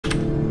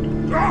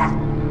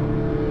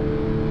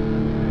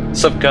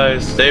What's up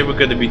guys, today we're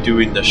going to be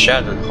doing the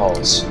Shattered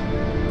Halls,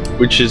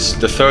 which is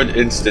the third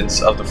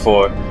instance of the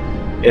 4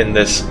 in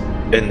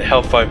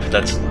Hellfire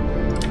Peninsula.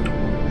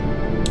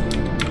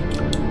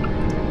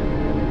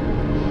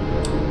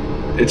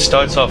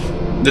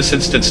 This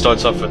instance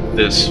starts off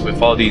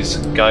with all these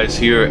guys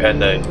here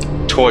and a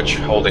torch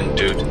holding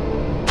dude.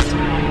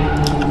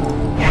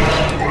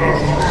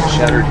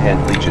 Shattered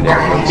Hand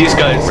Legionary. These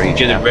guys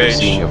get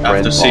enraged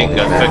after seeing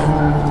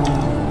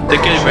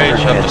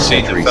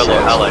a fellow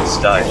allies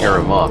die.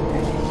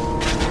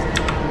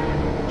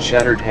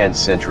 Shattered Hand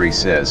Sentry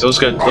says,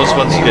 Those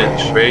ones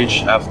get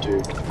enraged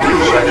after.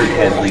 Shattered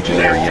Hand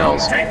Legionary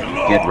yells,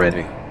 get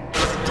ready.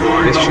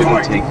 This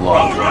shouldn't take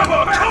long.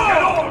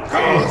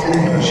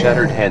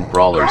 Shattered Hand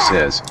Brawler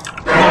says,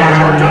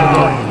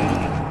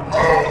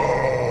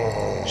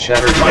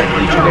 Shattered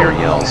Hand Legionary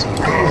yells,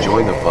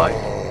 join the fight.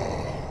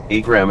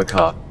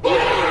 Agramaka.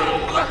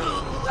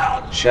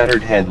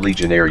 Shattered Hand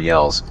Legionary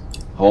yells,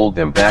 hold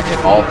them back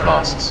at all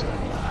costs.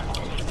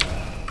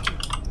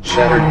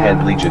 Shattered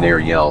Hand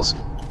Legionary yells,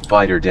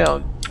 fighter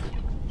down.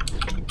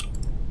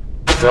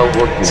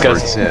 Felwork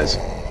Convert says,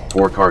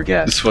 for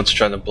Kargat. This one's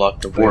trying to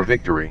block the way. For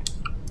victory.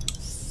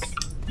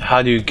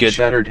 How do you get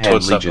Shattered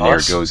Hand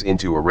Legionnaire goes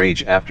into a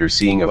rage after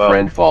seeing a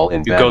friend fall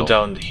in battle. You go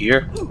down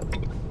here.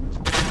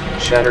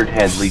 Shattered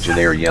Hand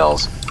Legionnaire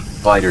yells,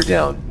 fighter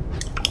down.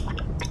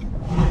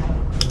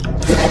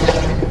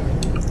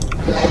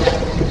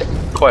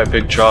 Quite a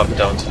big drop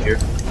down to here.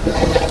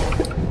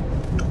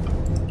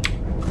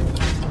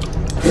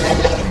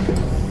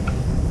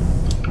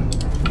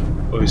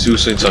 Oh, he's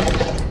using something.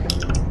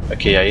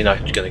 Okay, yeah, you're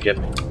not gonna get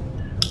me.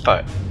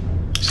 Alright.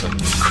 Some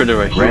critter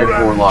right here.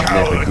 Grand Warlock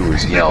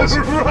Nephikus yells,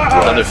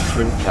 another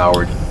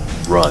coward,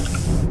 run.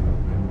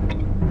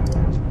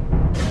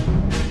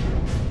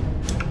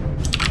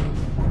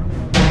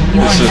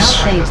 This is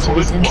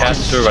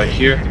caster right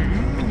here.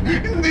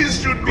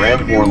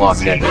 Grand Warlock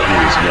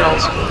Nephikus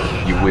yells,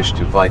 you wish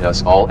to fight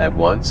us all at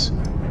once?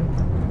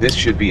 This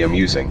should be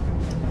amusing.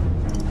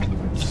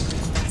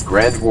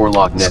 Grand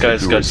Warlock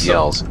Nephikus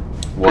yells,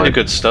 pretty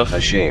good stuff. A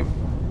shame.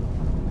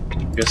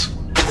 Yes.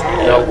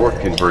 Felwork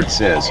Convert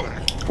says,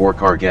 for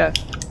Kargat.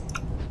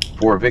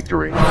 For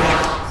victory.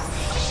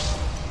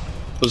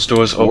 Those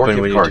doors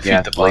open when you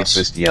defeat the boss.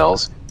 Blade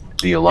yells,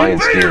 the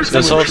Alliance dares to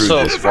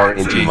intrude this far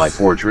into my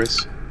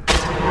fortress.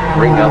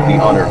 Bring out the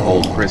honor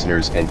hold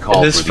prisoners and call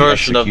for the executioner. In this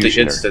version of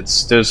the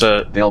instance,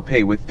 they'll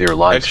pay with their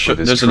lives for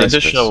this there's an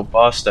additional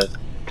boss that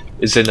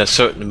is in a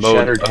certain mode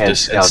Shattered of Hand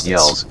this Scout instance.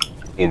 Yells,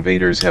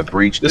 invaders have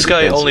breached this the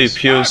guy defenses. only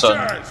appears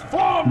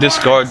on. This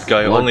guard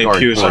guy only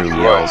appears on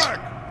yells,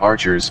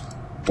 archers,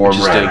 form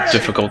ranks. ranks. The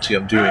difficulty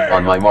I'm doing.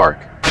 On my mark.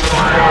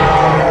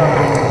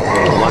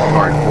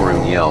 Bloodguard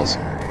Porun yells,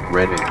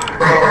 ready.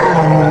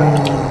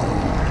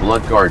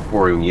 Bloodguard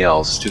Porun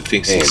yells, Two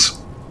things he's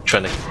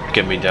trying to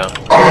get me down.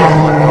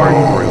 Bloodguard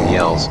Porun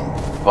yells,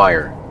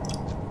 fire.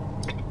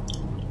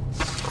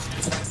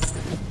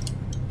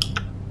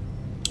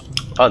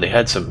 Oh, they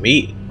had some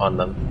meat on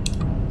them.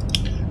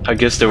 I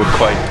guess they were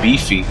quite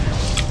beefy.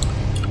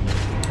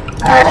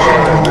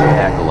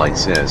 Acolyte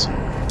says,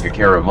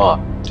 Kakarama.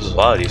 There's a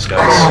lot of these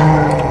guys.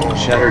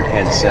 Shattered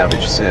Hand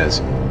Savage says,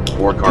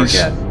 for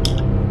Kargat.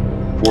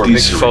 For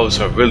these victory. foes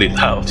are really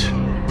loud.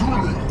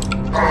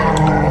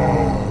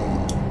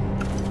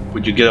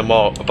 Would you get them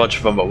all, a bunch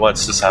of them at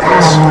once, this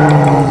happens.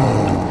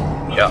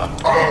 Yeah.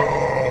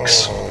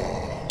 Thanks.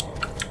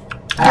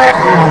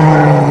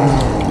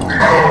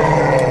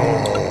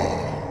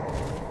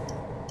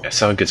 That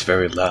sound gets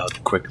very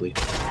loud quickly.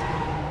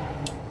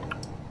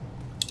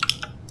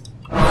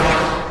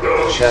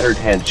 Shattered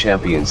Hand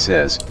Champion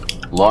says,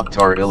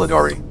 Loktar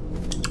Illidari.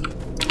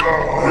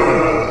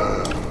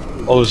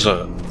 Oh, there's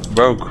a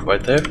rogue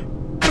right there.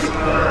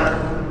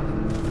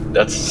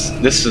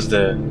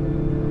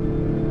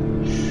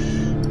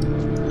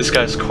 This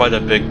guy's quite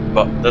a big.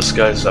 This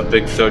guy's a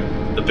big third.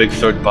 The big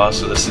third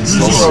boss of this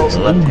instance. Oro's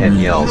left head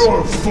yells,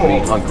 be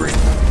hungry.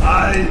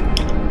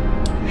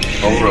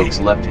 Oro's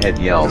left head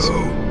yells,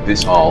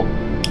 this all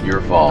your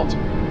fault.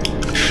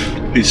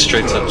 He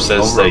straight up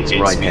says they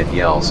hate right me. head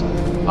yells,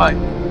 I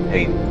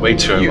hate Way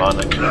too you.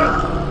 ironic.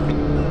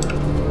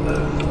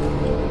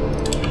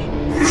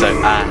 He's like,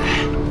 I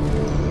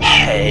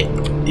hate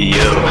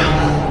you.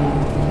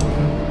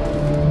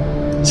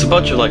 It's a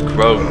bunch of like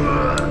rogue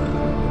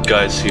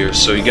guys here,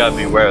 so you gotta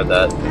be aware of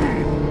that.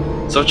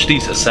 It's a bunch of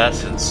these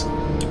assassins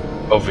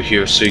over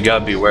here, so you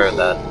gotta be aware of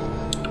that.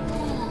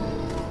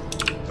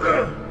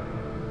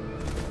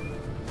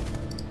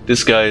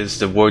 This guy is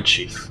the war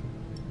chief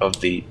of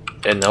the,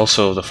 and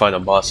also the final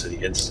boss of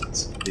the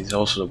instance. He's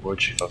also the war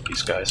chief of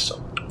these guys,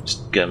 so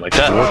just get him like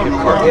that. If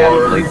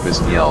Kargat Blade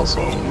Fist yells,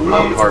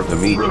 I'll carve the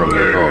meat from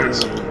your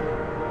bones.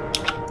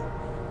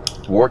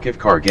 Warkif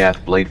Kargath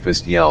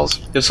Bladefist yells.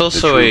 There's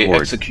also a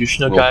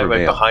executioner guy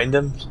right behind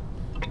him.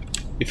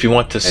 If you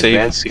want to save,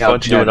 if you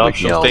want to do an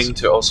optional thing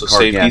to also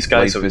save these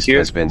guys over here,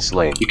 has been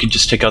slain. You can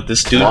just take out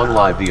this dude. Long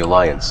live the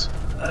Alliance.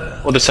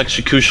 Well, this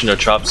executioner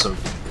drops some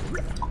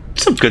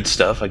good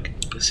stuff, I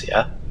guess,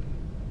 yeah.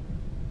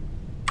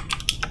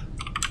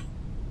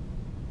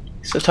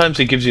 Sometimes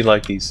it gives you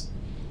like these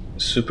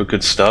super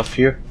good stuff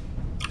here.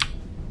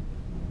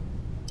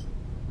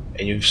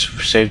 And you've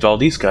saved all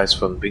these guys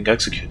from being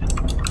executed.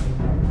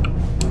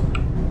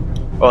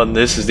 Oh, and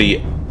this is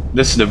the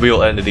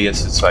real end of the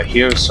instance right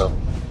here, so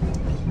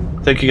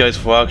thank you guys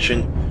for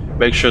watching.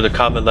 Make sure to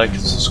comment, like, and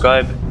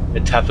subscribe,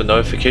 and tap the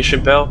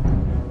notification bell.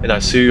 And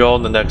I'll see you all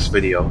in the next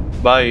video.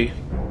 Bye!